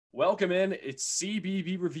Welcome in. It's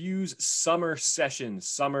CBB Reviews Summer Session.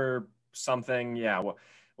 Summer something. Yeah,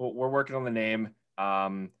 we're working on the name.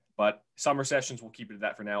 But Summer Sessions, we'll keep it at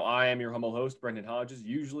that for now. I am your humble host, Brendon Hodges.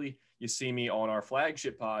 Usually you see me on our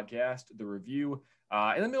flagship podcast, The Review.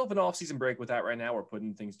 In the middle of an off-season break with that right now, we're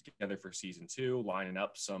putting things together for season 2, lining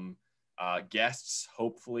up some guests,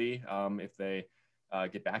 hopefully, if they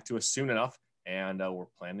get back to us soon enough. And we're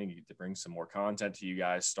planning to bring some more content to you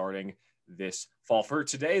guys starting this fall. For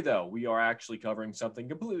today, though, we are actually covering something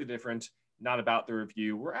completely different, not about the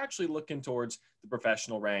review. We're actually looking towards the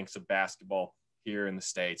professional ranks of basketball here in the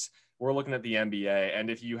States. We're looking at the NBA. And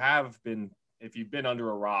if you've been under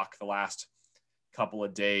a rock the last couple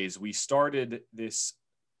of days, we started this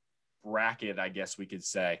bracket, I guess we could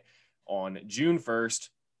say, on June 1st,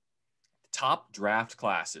 top draft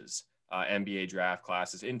classes, NBA draft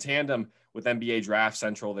classes, in tandem with NBA Draft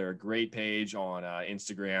Central. They're a great page on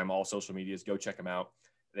Instagram, all social medias. Go check them out.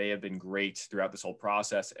 They have been great throughout this whole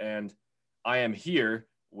process. And I am here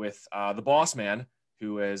with the boss man,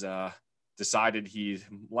 who has decided he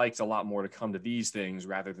likes a lot more to come to these things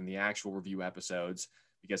rather than the actual review episodes,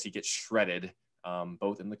 because he gets shredded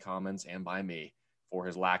both in the comments and by me for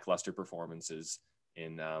his lackluster performances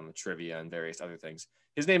in trivia and various other things.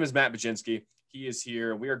 His name is Mlodzinski. He is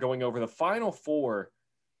here. We are going over the final four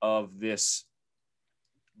of this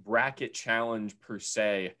bracket challenge per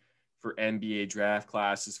se for NBA draft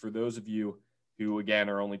classes. For those of you who, again,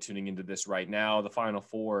 are only tuning into this right now, the final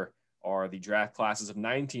four are the draft classes of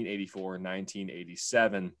 1984,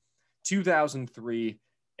 1987, 2003,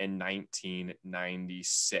 and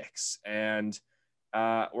 1996. And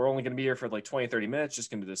we're only going to be here for like 20, 30 minutes, just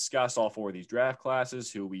going to discuss all four of these draft classes,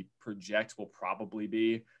 who we project will probably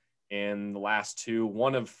be in the last two,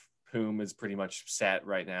 one of whom is pretty much set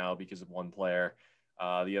right now because of one player.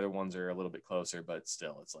 The other ones are a little bit closer, but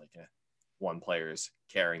still, it's like one player is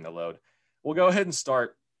carrying the load. We'll go ahead and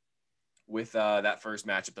start with that first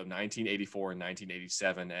matchup of 1984 and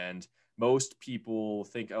 1987. And most people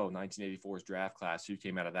think, oh, 1984's draft class, who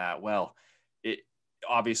came out of that? Well,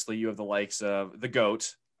 obviously you have the likes of the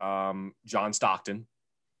GOAT, John Stockton,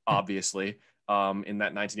 obviously, in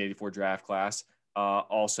that 1984 draft class.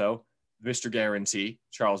 Also, Mr. Guarantee,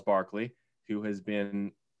 Charles Barkley, who has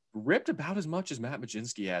been ripped about as much as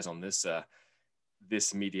Mlodzinski has on this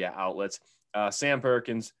media outlet. Sam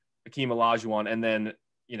Perkins, Hakeem Olajuwon, and then,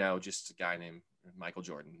 just a guy named Michael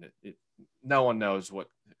Jordan. No one knows what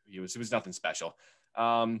he was. It was nothing special.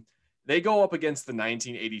 They go up against the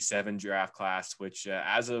 1987 draft class, which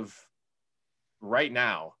as of right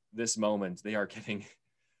now, this moment, they are getting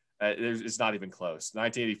it's not even close.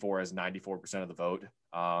 1984 has 94% of the vote.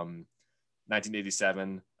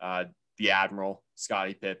 1987, the Admiral,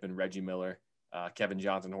 Scottie Pippen, Reggie Miller, Kevin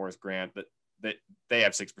Johnson, Horace Grant, that they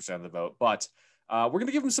have 6% of the vote. But we're going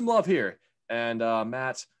to give them some love here. And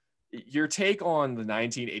Matt, your take on the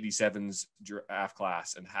 1987's draft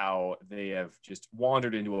class and how they have just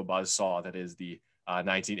wandered into a buzzsaw that is the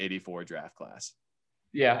 1984 draft class.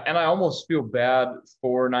 Yeah, and I almost feel bad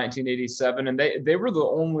for 1987, and they were the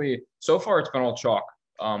only. So far, it's been all chalk.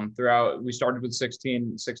 Throughout, we started with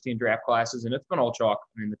 16 draft classes, and it's been all chalk.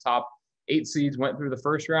 I mean, the top 8 seeds went through the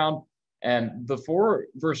first round, and the 4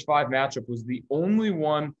 versus 5 matchup was the only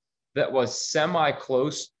one that was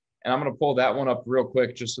semi-close. And I'm going to pull that one up real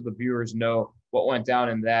quick just so the viewers know what went down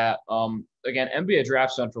in that. Again, NBA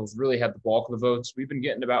Draft Central's really had the bulk of the votes. We've been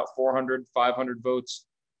getting about 400, 500 votes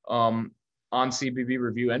on CBB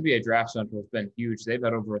Review. NBA Draft Central has been huge. They've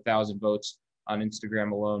had over 1,000 votes on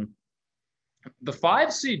Instagram alone. The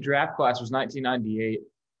 5 seed draft class was 1998.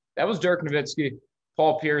 That was Dirk Nowitzki,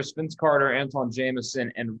 Paul Pierce, Vince Carter, Anton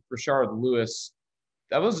Jamison, and Rashard Lewis.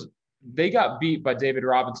 They got beat by David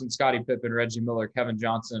Robinson, Scottie Pippen, Reggie Miller, Kevin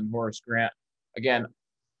Johnson, and Horace Grant. Again,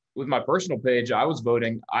 with my personal page, I was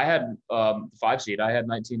voting. I had the 5 seed. I had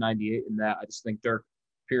 1998 in that. I just think Dirk,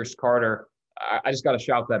 Pierce, Carter, I just got to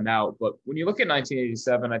shout them out. But when you look at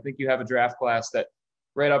 1987, I think you have a draft class that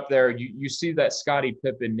right up there, you see that Scottie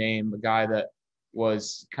Pippen name, the guy that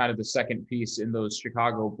was kind of the second piece in those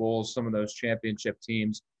Chicago Bulls, some of those championship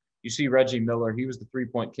teams. You see Reggie Miller. He was the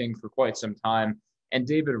three-point king for quite some time. And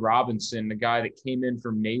David Robinson, the guy that came in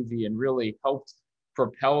from Navy and really helped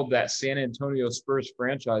propel that San Antonio Spurs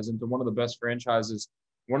franchise into one of the best franchises,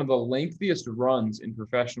 one of the lengthiest runs in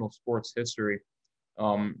professional sports history.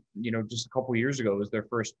 Just a couple of years ago, it was their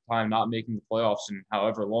first time not making the playoffs in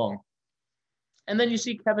however long. And then you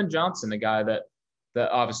see Kevin Johnson, a guy that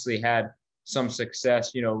obviously had some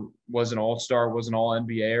success, was an all-star, was an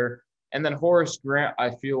all-NBAer. And then Horace Grant, I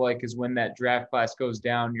feel like, is when that draft class goes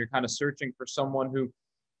down. You're kind of searching for someone who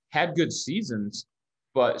had good seasons,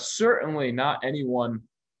 but certainly not anyone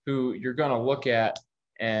who you're going to look at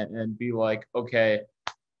and be like, okay,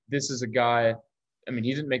 this is a guy. I mean,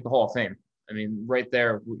 he didn't make the Hall of Fame. I mean, right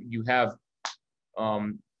there, you have,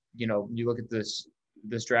 you look at this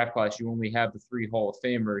draft class, you only have the 3 Hall of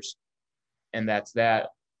Famers, and that's that.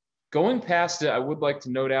 Going past it, I would like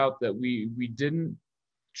to note out that we didn't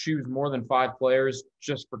choose more than 5 players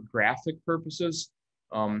just for graphic purposes.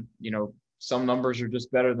 Some numbers are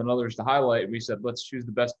just better than others to highlight. We said, let's choose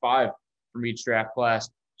the best 5 from each draft class.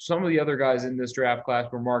 Some of the other guys in this draft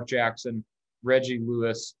class were Mark Jackson, Reggie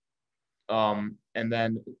Lewis, and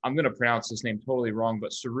then I'm going to pronounce his name totally wrong,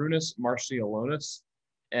 but Sarunas Marciulionis.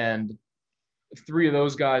 And 3 of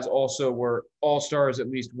those guys also were all-stars at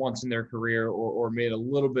least once in their career or made a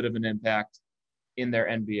little bit of an impact in their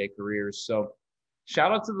NBA careers. So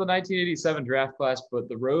shout out to the 1987 draft class, but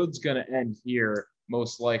the road's going to end here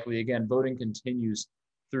most likely. Again, voting continues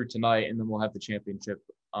through tonight, and then we'll have the championship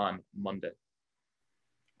on Monday.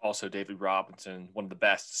 Also, David Robinson, one of the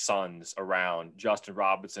best Suns around. Justin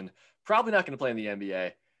Robinson, probably not going to play in the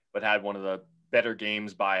NBA, but had one of the better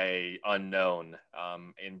games by an unknown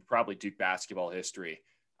in probably Duke basketball history.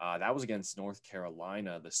 That was against North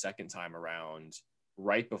Carolina the second time around,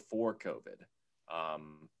 right before COVID.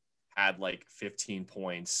 Had like 15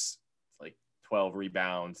 points, like 12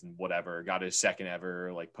 rebounds and whatever. Got his second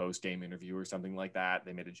ever like post-game interview or something like that.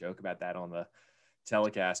 They made a joke about that on the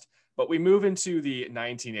telecast. But we move into the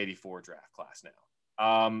 1984 draft class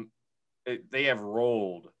now. They have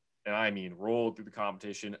rolled, and I mean rolled through the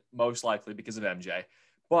competition, most likely because of MJ.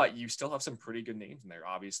 But you still have some pretty good names in there.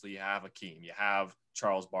 Obviously, you have Hakeem, you have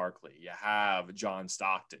Charles Barkley, you have John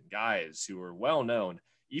Stockton, guys who are well known,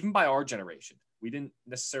 even by our generation. We didn't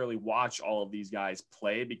necessarily watch all of these guys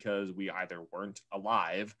play because we either weren't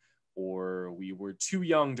alive or we were too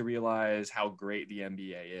young to realize how great the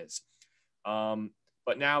NBA is.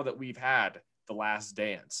 But now that we've had The Last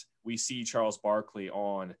Dance, we see Charles Barkley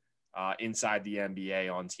on Inside the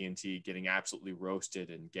NBA on TNT getting absolutely roasted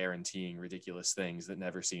and guaranteeing ridiculous things that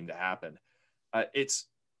never seem to happen. It's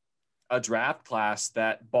a draft class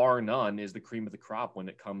that, bar none, is the cream of the crop when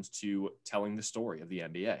it comes to telling the story of the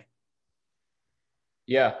NBA.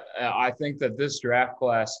 Yeah, I think that this draft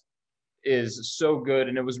class is so good.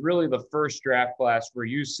 And it was really the first draft class where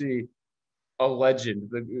you see a legend,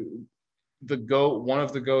 the GOAT, one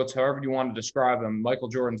of the GOATs, however you want to describe him. Michael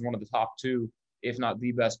Jordan's one of the top 2, if not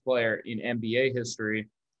the best player in NBA history.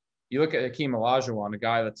 You look at Hakeem Olajuwon, a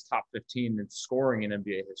guy that's top 15 in scoring in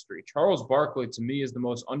NBA history. Charles Barkley, to me, is the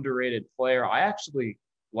most underrated player. I actually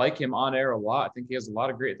like him on air a lot. I think he has a lot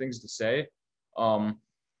of great things to say.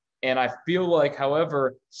 And I feel like,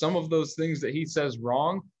 however, some of those things that he says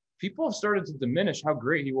wrong, people have started to diminish how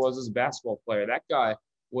great he was as a basketball player. That guy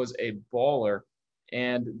was a baller.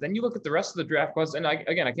 And then you look at the rest of the draft class, and I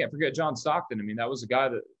can't forget John Stockton. I mean, that was a guy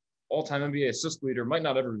that all-time NBA assist leader might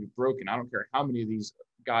not ever be broken. I don't care how many of these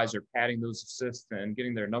guys are padding those assists and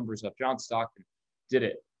getting their numbers up. John Stockton did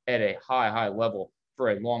it at a high level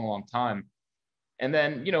for a long time. And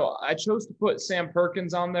then, I chose to put Sam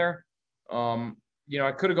Perkins on there.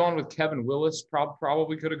 I could have gone with Kevin Willis,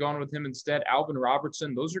 probably could have gone with him instead. Alvin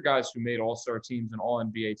Robertson, those are guys who made all-star teams and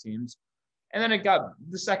all-NBA teams. And then it got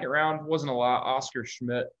the second round, wasn't a lot. Oscar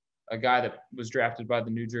Schmidt, a guy that was drafted by the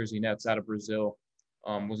New Jersey Nets out of Brazil,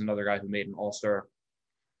 was another guy who made an all-star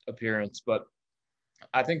appearance. But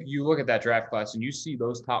I think you look at that draft class and you see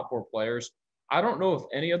those top 4 players. I don't know if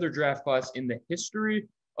any other draft class in the history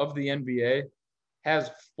of the NBA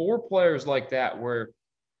has 4 players like that where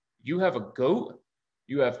you have a GOAT,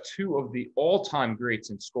 you have 2 of the all-time greats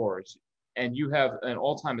in scores, and you have an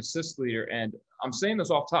all-time assist leader. And I'm saying this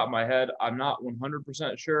off the top of my head. I'm not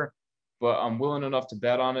 100% sure, but I'm willing enough to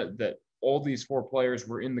bet on it that all these 4 players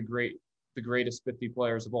were in the greatest 50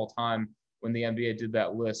 players of all time when the NBA did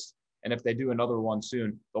that list. And if they do another one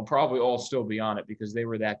soon, they'll probably all still be on it because they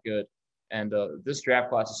were that good. And this draft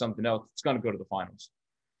class is something else. It's going to go to the finals.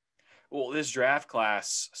 Well, this draft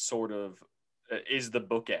class sort of is the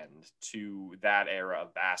bookend to that era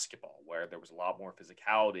of basketball where there was a lot more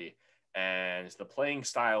physicality and the playing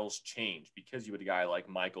styles changed because you had a guy like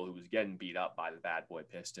Michael who was getting beat up by the bad boy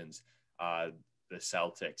Pistons. The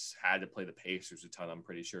Celtics had to play the Pacers a ton, I'm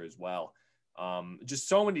pretty sure, as well. Just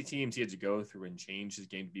so many teams he had to go through and change his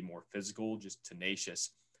game to be more physical, just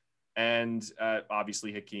tenacious. And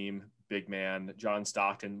obviously Hakeem, big man. John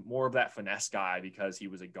Stockton, more of that finesse guy because he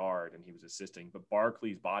was a guard and he was assisting. But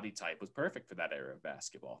Barkley's body type was perfect for that era of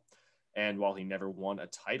basketball. And while he never won a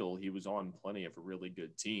title, he was on plenty of really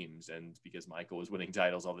good teams. And because Michael was winning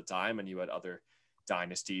titles all the time and you had other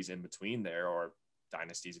dynasties in between there, or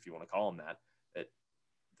dynasties if you want to call them that,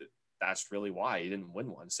 that's really why he didn't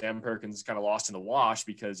win one. Sam Perkins kind of lost in the wash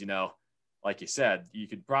because, like you said, you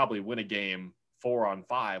could probably win a game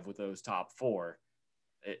 4-on-5 with those top four.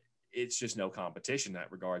 It's just no competition in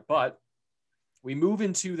that regard. But we move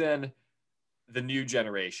into then the new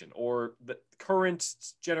generation, or the current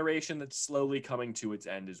generation that's slowly coming to its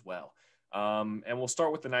end as well. And we'll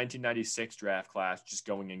start with the 1996 draft class, just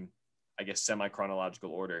going in, I guess, semi-chronological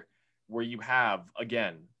order, where you have,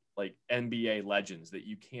 again, like NBA legends that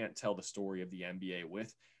you can't tell the story of the NBA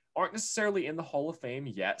with. Aren't necessarily in the Hall of Fame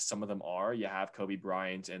yet. Some of them are. You have Kobe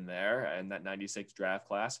Bryant in there and that 96 draft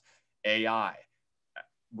class. AI,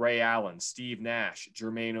 Ray Allen, Steve Nash,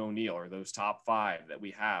 Jermaine O'Neal are those top five that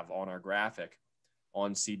we have on our graphic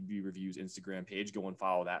on CBB Review's Instagram page. Go and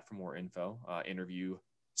follow that for more info, interview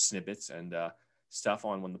snippets, and stuff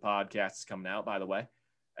on when the podcast is coming out, by the way.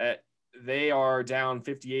 They are down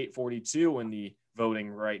 58-42 in the voting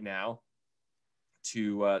right now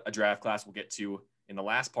to a draft class we'll get to in the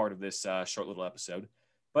last part of this short little episode.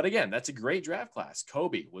 But again, that's a great draft class.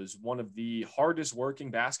 Kobe was one of the hardest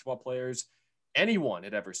working basketball players anyone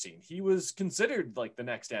had ever seen. He was considered like the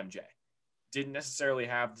next MJ. Didn't necessarily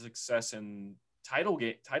have the success in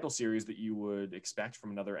title series that you would expect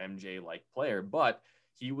from another MJ-like player, but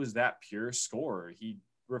he was that pure scorer. He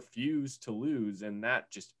refused to lose, and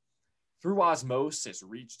that just through osmosis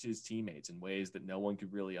reached his teammates in ways that no one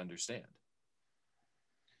could really understand.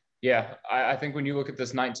 Yeah, I think when you look at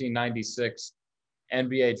this 1996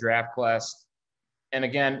 NBA draft class, and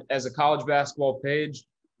again, as a college basketball page,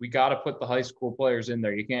 we got to put the high school players in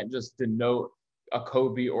there. You can't just denote a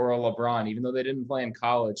Kobe or a LeBron, even though they didn't play in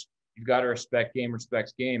college. You've got to respect game,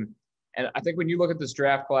 respects game. And I think when you look at this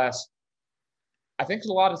draft class, I think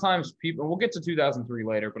a lot of times people, we'll get to 2003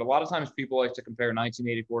 later, but a lot of times people like to compare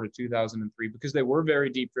 1984 to 2003 because they were very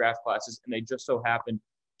deep draft classes and they just so happened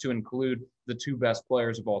to include the two best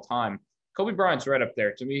players of all time. Kobe Bryant's right up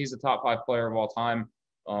there. To me, he's a top five player of all time,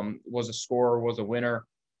 was a scorer, was a winner,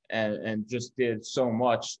 and just did so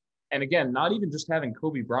much. And again, not even just having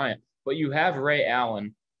Kobe Bryant, but you have Ray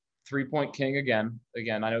Allen, three-point king again.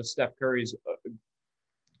 Again, I know Steph Curry's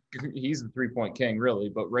he's the three-point king, really,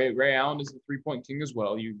 but Ray Allen is the three-point king as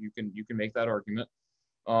well. You can make that argument.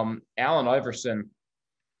 Allen Iverson,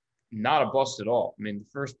 not a bust at all. I mean, the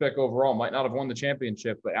first pick overall might not have won the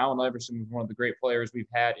championship, but Allen Iverson was one of the great players we've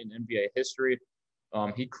had in NBA history.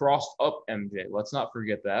 He crossed up MJ. Let's not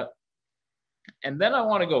forget that. And then I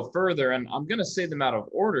want to go further, and I'm going to say them out of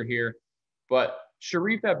order here, but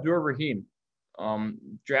Sharif Abdur-Rahim,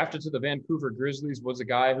 drafted to the Vancouver Grizzlies, was a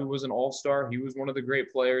guy who was an all-star. He was one of the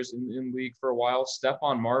great players in league for a while.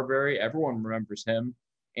 Stephon Marbury, everyone remembers him.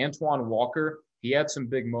 Antoine Walker, he had some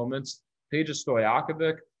big moments. Peja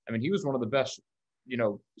Stojakovic, I mean, he was one of the best,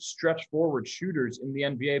 stretch forward shooters in the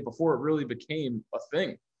NBA before it really became a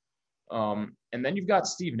thing. And then you've got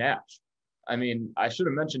Steve Nash. I mean, I should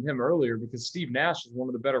have mentioned him earlier because Steve Nash is one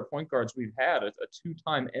of the better point guards we've had, a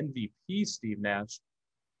two-time MVP, Steve Nash.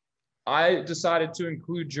 I decided to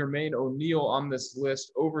include Jermaine O'Neal on this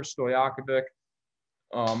list over Stojakovic,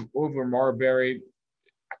 over Marbury.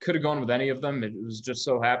 I could have gone with any of them. It was just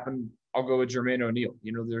so happened I'll go with Jermaine O'Neal.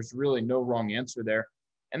 There's really no wrong answer there.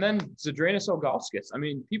 And then Zydrunas Ilgauskas. I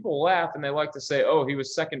mean, people laugh and they like to say, oh, he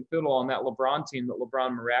was second fiddle on that LeBron team that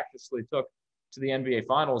LeBron miraculously took to the NBA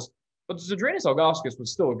Finals. But Zydrunas Ilgauskas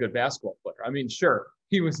was still a good basketball player. I mean, sure,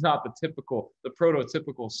 he was not the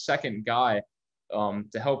prototypical second guy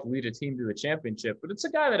to help lead a team to a championship, but it's a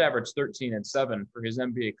guy that averaged 13 and 7 for his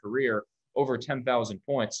NBA career, over 10,000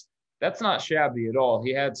 points. That's not shabby at all.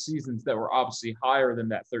 He had seasons that were obviously higher than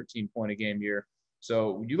that 13-point-a-game year.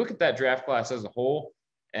 So you look at that draft class as a whole,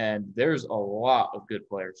 and there's a lot of good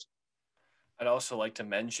players. I'd also like to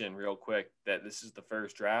mention real quick that this is the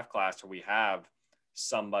first draft class where we have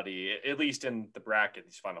somebody, at least in the bracket,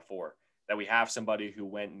 these final four, that we have somebody who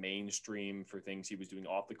went mainstream for things he was doing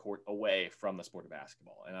off the court away from the sport of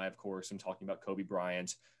basketball. And I, of course, am talking about Kobe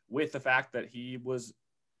Bryant with the fact that he was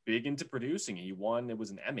big into producing. He won, it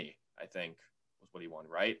was an Emmy, I think, was what he won,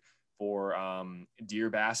 right? For Dear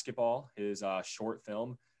Basketball, his short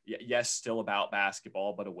film. Yes, still about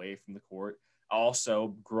basketball, but away from the court.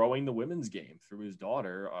 Also growing the women's game through his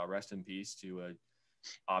daughter, rest in peace to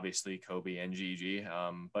obviously Kobe and Gigi,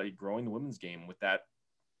 but growing the women's game with that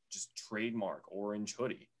just trademark orange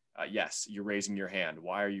hoodie. Yes, you're raising your hand.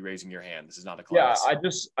 Why are you raising your hand? This is not a class. Yeah,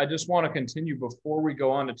 I just want to continue before we go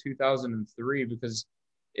on to 2003, because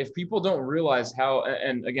if people don't realize how,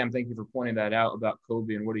 and again, thank you for pointing that out about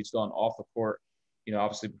Kobe and what he's done off the court,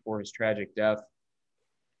 obviously before his tragic death.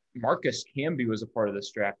 Marcus Camby was a part of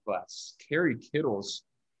this draft class. Kerry Kittles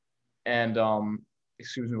and,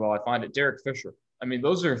 excuse me while I find it, Derek Fisher. I mean,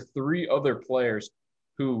 those are three other players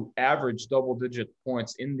who averaged double-digit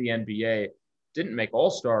points in the NBA. Didn't make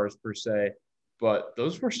all-stars per se, but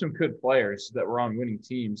those were some good players that were on winning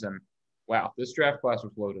teams. And wow, this draft class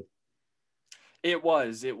was loaded. It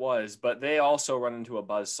was, but they also run into a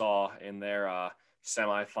buzzsaw in their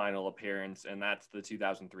semifinal appearance, and that's the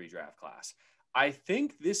 2003 draft class. I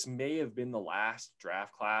think this may have been the last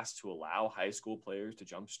draft class to allow high school players to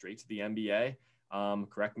jump straight to the NBA.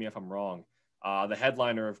 Correct me if I'm wrong. The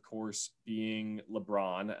headliner, of course, being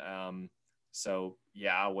LeBron. So,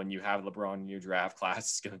 yeah, when you have LeBron in your draft class,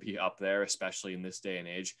 it's going to be up there, especially in this day and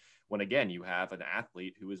age, when, again, you have an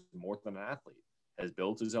athlete who is more than an athlete, has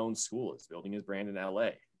built his own school, is building his brand in LA,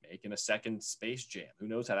 making a second Space Jam. Who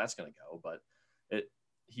knows how that's going to go, but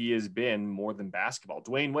he has been more than basketball.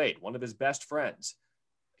 Dwayne Wade, one of his best friends,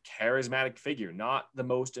 a charismatic figure, not the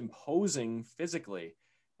most imposing physically,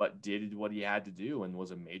 but did what he had to do and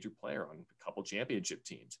was a major player on a couple championship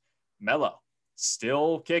teams. Melo,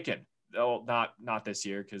 still kicking. Oh, not this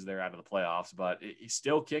year because they're out of the playoffs, but he's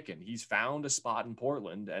still kicking. He's found a spot in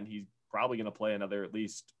Portland, and he's probably going to play another at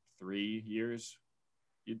least 3 years,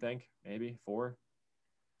 you'd think, maybe 4,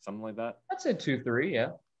 something like that. I'd say 2, 3, yeah.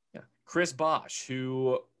 Yeah. Chris Bosh,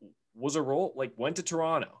 who was went to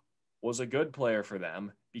Toronto, was a good player for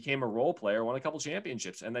them, became a role player, won a couple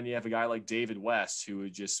championships. And then you have a guy like David West, who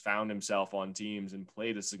just found himself on teams and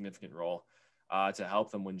played a significant role to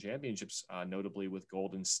help them win championships, notably with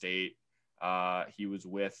Golden State. He was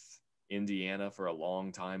with Indiana for a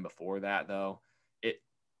long time before that, though.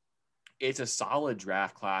 It's a solid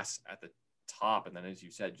draft class at the top, and then, as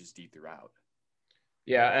you said, just deep throughout.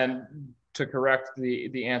 Yeah, and to correct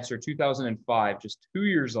the answer, 2005, just 2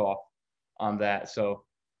 years off on that. So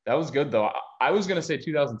that was good, though. I was going to say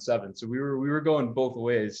 2007, so we were going both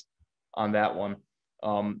ways on that one.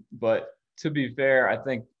 But to be fair, I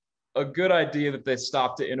think a good idea that they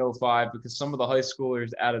stopped it in 05 because some of the high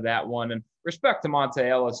schoolers out of that one, and respect to Monte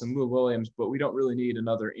Ellis and Lou Williams, but we don't really need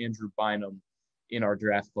another Andrew Bynum in our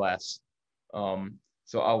draft class.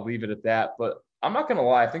 So I'll leave it at that. But I'm not going to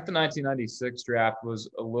lie. I think the 1996 draft was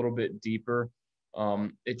a little bit deeper.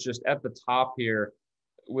 It's just at the top here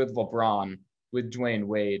with LeBron, with Dwayne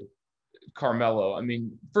Wade, Carmelo. I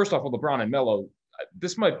mean, first off, with LeBron and Melo,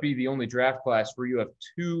 this might be the only draft class where you have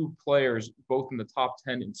 2 players both in the top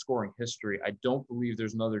 10 in scoring history. I don't believe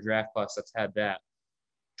there's another draft class that's had that.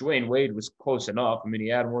 Dwayne Wade was close enough. I mean, he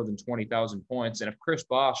had more than 20,000 points. And if Chris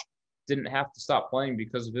Bosh didn't have to stop playing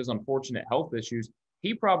because of his unfortunate health issues,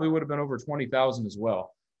 he probably would have been over 20,000 as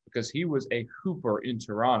well because he was a hooper in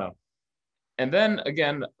Toronto. And then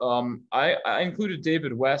again, I included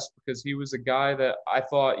David West because he was a guy that I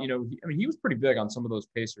thought, he was pretty big on some of those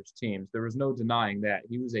Pacers teams. There was no denying that.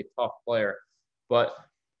 He was a tough player. But a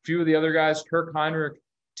few of the other guys, Kirk Heinrich,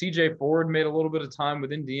 TJ Ford made a little bit of time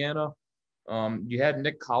with Indiana. You had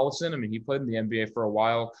Nick Collison. I mean, he played in the NBA for a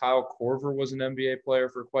while. Kyle Korver was an NBA player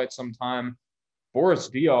for quite some time. Boris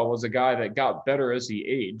Diaw was a guy that got better as he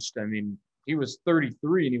aged. I mean, he was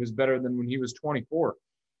 33 and he was better than when he was 24.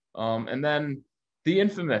 And then the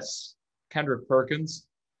infamous Kendrick Perkins,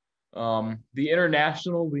 the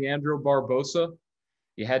international Leandro Barbosa.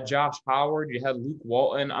 You had Josh Howard. You had Luke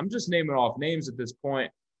Walton. I'm just naming off names at this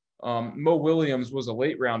point. Mo Williams was a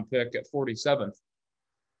late round pick at 47th.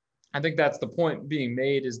 I think that's the point being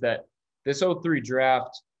made is that this 03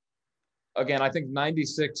 draft, again, I think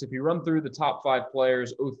 96, if you run through the top 5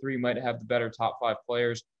 players, 03 might have the better top 5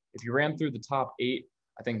 players. If you ran through the top 8,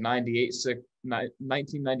 I think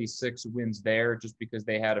 1996 wins there just because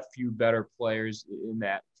they had a few better players in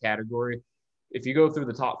that category. If you go through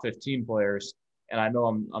the top 15 players, and I know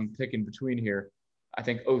I'm picking between here, I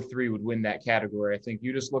think 03 would win that category. I think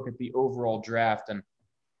you just look at the overall draft and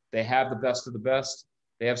they have the best of the best.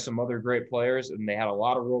 They have some other great players, and they had a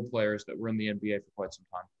lot of role players that were in the NBA for quite some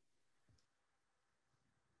time.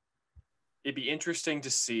 It'd be interesting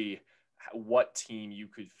to see what team you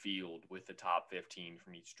could field with the top 15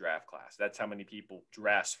 from each draft class. That's how many people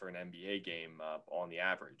dress for an NBA game on the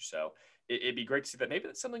average. So it'd be great to see that. Maybe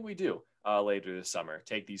that's something we do later this summer.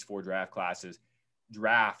 Take these 4 draft classes,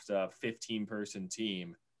 draft a 15-person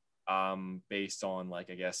team based on, like,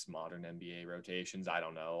 I guess, modern NBA rotations. I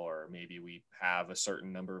don't know. Or maybe we have a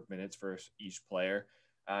certain number of minutes for each player.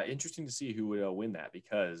 Interesting to see who would win that,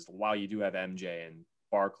 because while you do have MJ and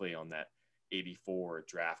Barkley on that 84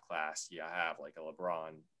 draft class, you have like a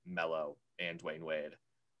LeBron, Melo, and Dwayne Wade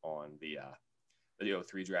on the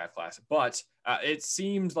 03 draft class. But it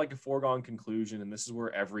seems like a foregone conclusion, and this is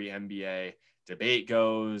where every NBA debate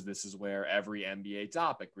goes. This is where every NBA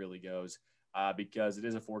topic really goes, because it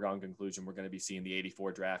is a foregone conclusion. We're going to be seeing the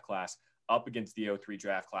 84 draft class up against the 03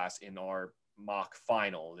 draft class in our mock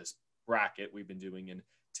final, this bracket we've been doing in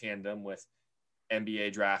tandem with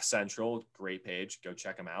NBA Draft Central. Great page. Go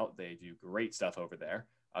check them out. They do great stuff over there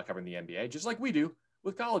covering the NBA, just like we do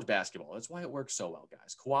with college basketball. That's why it works so well,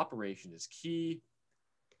 guys. Cooperation is key,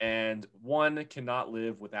 and one cannot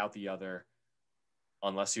live without the other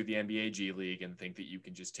unless you're the NBA G League and think that you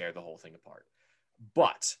can just tear the whole thing apart.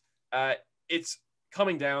 But it's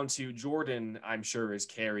coming down to Jordan, I'm sure, is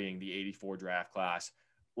carrying the 84 draft class.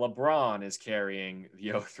 LeBron is carrying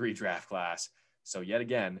the 03 draft class. So yet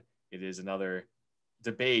again, it is another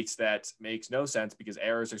debate that makes no sense because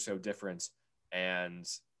eras are so different and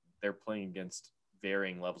they're playing against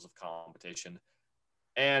varying levels of competition.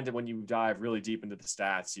 And when you dive really deep into the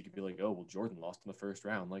stats, you could be like, oh, well, Jordan lost in the first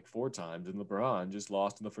round like 4 times, and LeBron just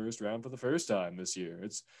lost in the first round for the first time this year.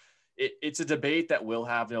 It's a debate that will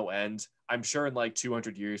have no end. I'm sure in like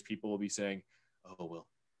 200 years, people will be saying, oh, well,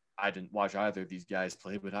 I didn't watch either of these guys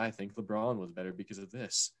play, but I think LeBron was better because of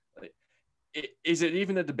this. Is it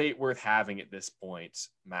even a debate worth having at this point,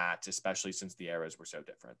 Matt, especially since the eras were so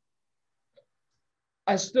different?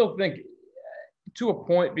 I still think to a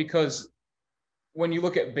point, because when you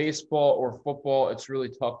look at baseball or football, it's really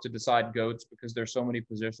tough to decide GOATs because there's so many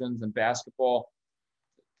positions, and basketball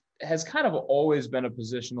has kind of always been a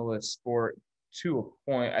positionalist sport to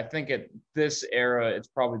a point. I think at this era, it's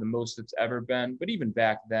probably the most it's ever been, but even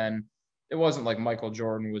back then, it wasn't like Michael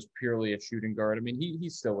Jordan was purely a shooting guard. I mean, he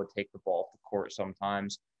still would take the ball off the court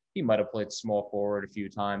sometimes. He might have played small forward a few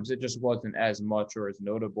times. It just wasn't as much or as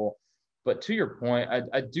notable. But to your point,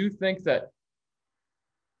 I do think that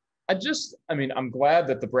I'm glad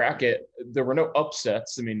that the bracket, there were no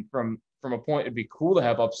upsets. I mean, from a point, it'd be cool to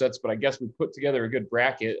have upsets, but I guess we put together a good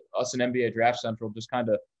bracket. Us and NBA Draft Central just kind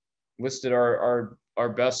of listed our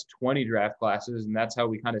best 20 draft classes, and that's how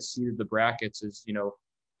we kind of seeded the brackets, is,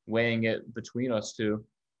 weighing it between us two.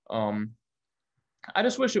 I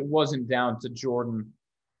just wish it wasn't down to Jordan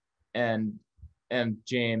and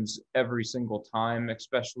James every single time,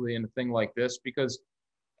 especially in a thing like this, because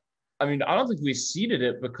I don't think we seeded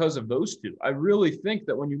it because of those two. I really think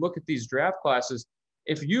that when you look at these draft classes,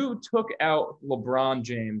 if you took out LeBron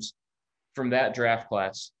James from that draft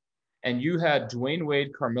class and you had Dwayne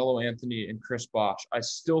Wade, Carmelo Anthony, and Chris Bosh, I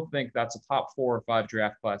still think that's a top 4 or 5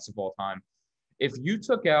 draft class of all time. If you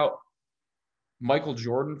took out Michael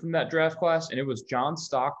Jordan from that draft class and it was John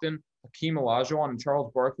Stockton, Hakeem Olajuwon, and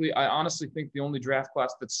Charles Barkley, I honestly think the only draft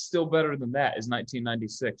class that's still better than that is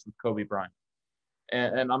 1996 with Kobe Bryant.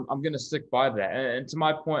 And I'm going to stick by that. And to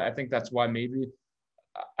my point, I think that's why maybe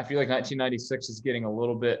I feel like 1996 is getting a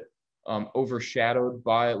little bit overshadowed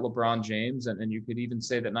by LeBron James. And you could even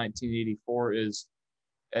say that 1984 is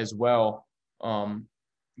as well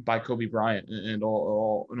by Kobe Bryant and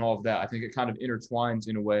all of that. I think it kind of intertwines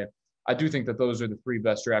in a way. I do think that those are the 3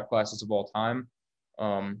 best draft classes of all time.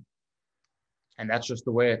 And that's just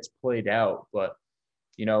the way it's played out. But,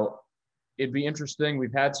 it'd be interesting.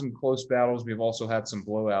 We've had some close battles. We've also had some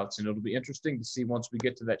blowouts, and it'll be interesting to see once we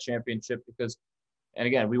get to that championship because, and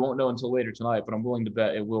again, we won't know until later tonight, but I'm willing to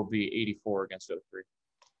bet it will be 84 against 03.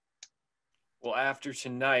 Well, after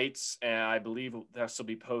tonight, I believe this will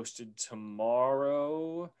be posted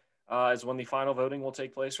tomorrow, is when the final voting will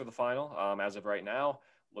take place for the final. As of right now,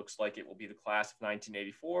 looks like it will be the class of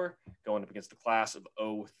 1984 going up against the class of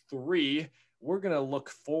 03. We're going to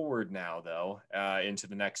look forward now, though, into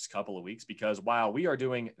the next couple of weeks, because while we are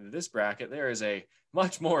doing this bracket, there is a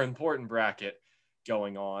much more important bracket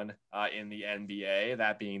going on in the NBA,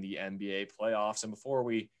 that being the NBA playoffs. And before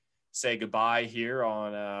we say goodbye here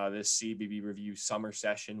on this CBB review summer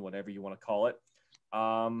session, whatever you want to call it,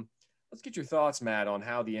 let's get your thoughts, Matt, on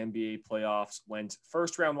how the NBA playoffs went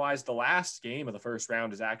first round wise. The last game of the first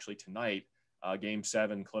round is actually tonight, Game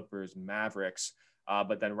 7, Clippers, Mavericks.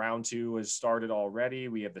 But then round 2 has started already.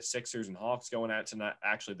 We have the Sixers and Hawks going at tonight,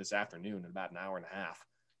 actually this afternoon in about an hour and a half.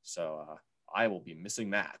 So I will be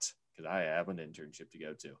missing that because I have an internship to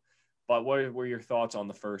go to. But what were your thoughts on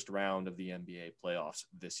the first round of the NBA playoffs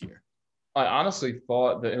this year? I honestly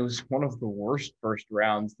thought that it was one of the worst first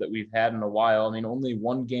rounds that we've had in a while. Only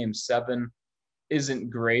one Game 7 isn't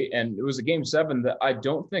great. And it was a Game 7 that I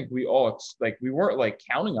don't think we weren't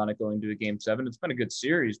counting on it going to a Game 7. It's been a good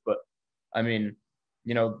series, but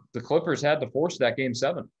the Clippers had to force that Game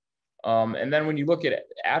 7. And then when you look at it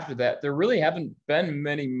after that, there really haven't been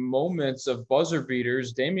many moments of buzzer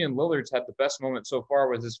beaters. Damian Lillard's had the best moment so far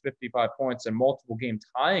with his 55 points and multiple game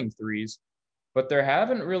tying threes, but there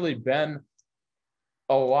haven't really been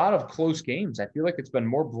a lot of close games. I feel like it's been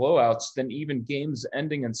more blowouts than even games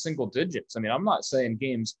ending in single digits. I'm not saying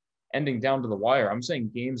games ending down to the wire. I'm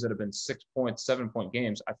saying games that have been 6 point, 7 point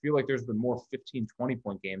games. I feel like there's been more 15, 20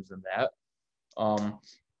 point games than that.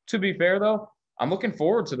 To be fair though, I'm looking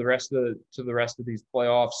forward to the rest of these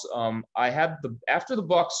playoffs. After the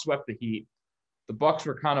Bucks swept the Heat, the Bucks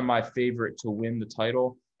were kind of my favorite to win the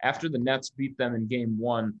title. After the Nets beat them in game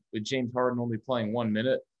 1 with James Harden only playing 1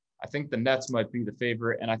 minute, I think the Nets might be the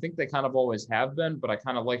favorite, and I think they kind of always have been, but I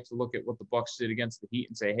kind of like to look at what the Bucks did against the Heat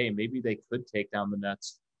and say, hey, maybe they could take down the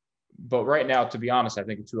Nets. But right now, to be honest, I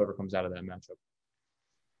think it's whoever comes out of that matchup.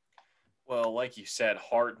 Well, like you said,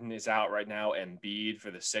 Harden is out right now. Embiid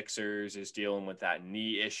for the Sixers is dealing with that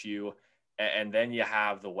knee issue. And then you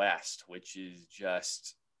have the West, which is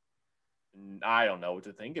just, I don't know what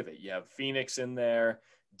to think of it. You have Phoenix in there,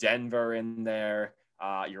 Denver in there.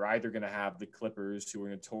 You're either going to have the Clippers, who are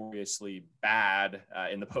notoriously bad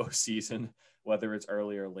in the postseason, whether it's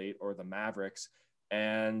early or late, or the Mavericks.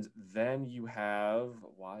 And then you have,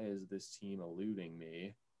 why is this team eluding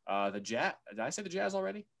me? The Jazz. Did I say the Jazz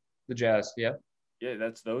already? The Jazz, yeah.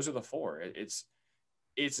 Yeah, those are the 4.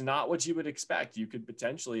 It's not what you would expect. You could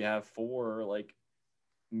potentially have 4 like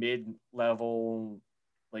mid-level,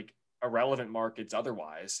 like irrelevant markets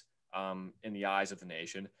otherwise, in the eyes of the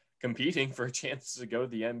nation, competing for a chance to go to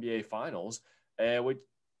the NBA Finals. And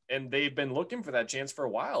they've been looking for that chance for a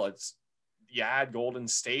while. You had Golden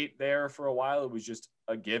State there for a while. It was just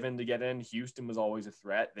a given to get in. Houston was always a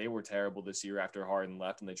threat. They were terrible this year after Harden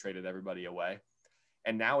left and they traded everybody away.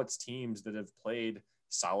 And now it's teams that have played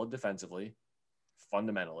solid defensively,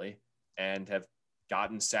 fundamentally, and have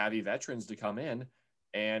gotten savvy veterans to come in.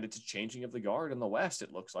 And it's a changing of the guard in the West,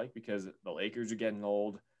 it looks like, because the Lakers are getting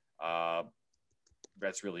old.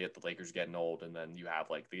 That's really it. The Lakers are getting old. And then you have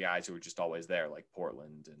like the guys who are just always there, like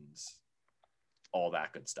Portland and all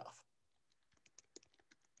that good stuff.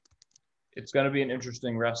 It's going to be an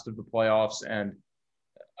interesting rest of the playoffs. And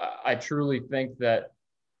I truly think that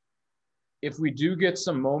if we do get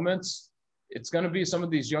some moments, it's going to be some of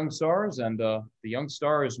these young stars, and the young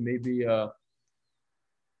stars may be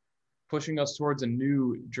pushing us towards a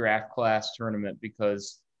new draft class tournament,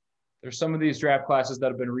 because there's some of these draft classes that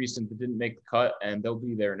have been recent that didn't make the cut, and they'll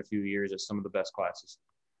be there in a few years as some of the best classes.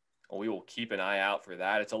 Well, we will keep an eye out for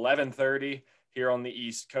that. It's 11:30 here on the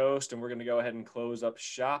East Coast, and we're going to go ahead and close up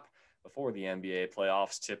shop before the NBA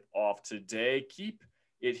playoffs tip off today. Keep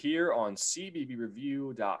it here on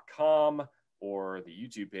cbbreview.com or the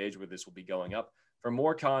YouTube page where this will be going up for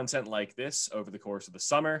more content like this over the course of the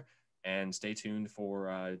summer. And stay tuned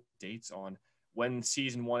for dates on when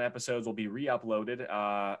season 1 episodes will be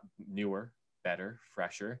re-uploaded, newer, better,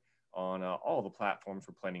 fresher on all the platforms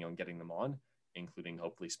we're planning on getting them on, including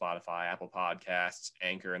hopefully Spotify, Apple Podcasts,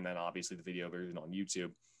 Anchor, and then obviously the video version on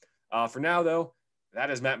YouTube. For now, though,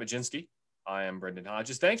 that is Matt Mlodzinski. I am Brendon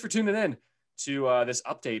Hodges. Thanks for tuning in to this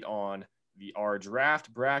update on our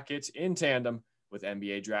draft brackets in tandem with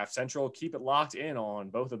NBA Draft Central. Keep it locked in on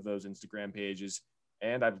both of those Instagram pages,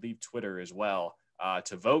 and I believe Twitter as well,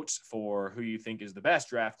 to vote for who you think is the best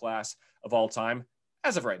draft class of all time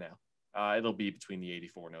as of right now. It'll be between the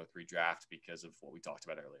 84 and 03 draft because of what we talked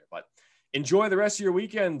about earlier. But enjoy the rest of your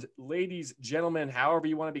weekend, ladies, gentlemen, however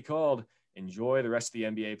you want to be called. Enjoy the rest of the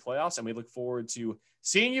NBA playoffs, and we look forward to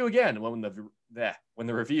seeing you again when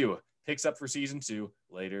the review picks up for season 2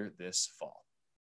 later this fall.